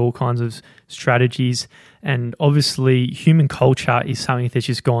come up with all kinds of strategies. And obviously, human culture is something that's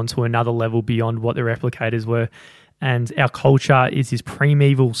just gone to another level beyond what the replicators were. And our culture is this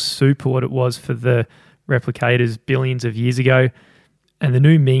primeval soup, what it was for the replicators billions of years ago. And the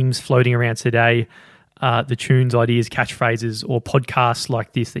new memes floating around today are the tunes, ideas, catchphrases, or podcasts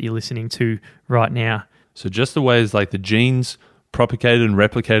like this that you're listening to right now. So just the ways like the genes propagated and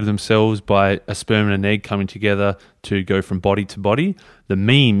replicated themselves by a sperm and an egg coming together to go from body to body, the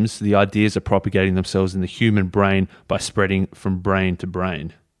memes, the ideas are propagating themselves in the human brain by spreading from brain to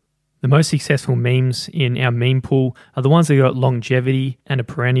brain. The most successful memes in our meme pool are the ones that got longevity and a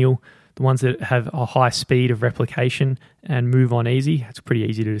perennial, the ones that have a high speed of replication and move on easy. It's pretty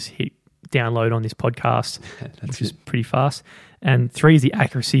easy to just hit download on this podcast, which is pretty fast. And 3 is the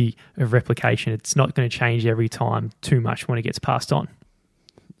accuracy of replication. It's not going to change every time too much when it gets passed on.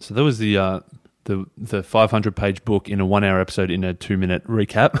 So that was the 500-page book in a 1-hour episode in a 2-minute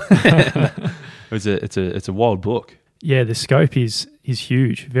recap. It's a wild book. Yeah, the scope is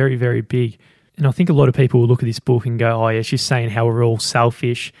huge, very, very big. And I think a lot of people will look at this book and go, oh yeah, it's just saying how we're all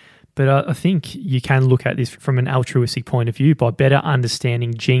selfish. But I think you can look at this from an altruistic point of view. By better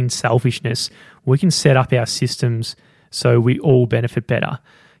understanding gene selfishness, we can set up our systems so we all benefit better.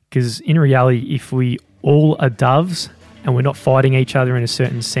 Because in reality, if we all are doves and we're not fighting each other in a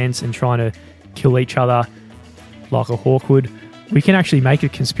certain sense and trying to kill each other like a hawk would, we can actually make a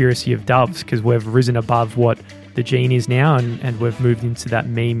conspiracy of doves because we've risen above what the gene is now and we've moved into that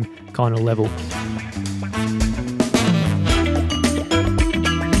meme kind of level.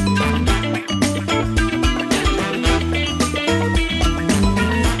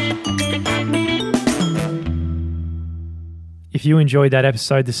 If you enjoyed that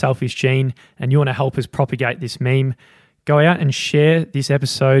episode, The Selfish Gene, and you want to help us propagate this meme, go out and share this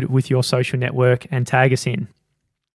episode with your social network and tag us in.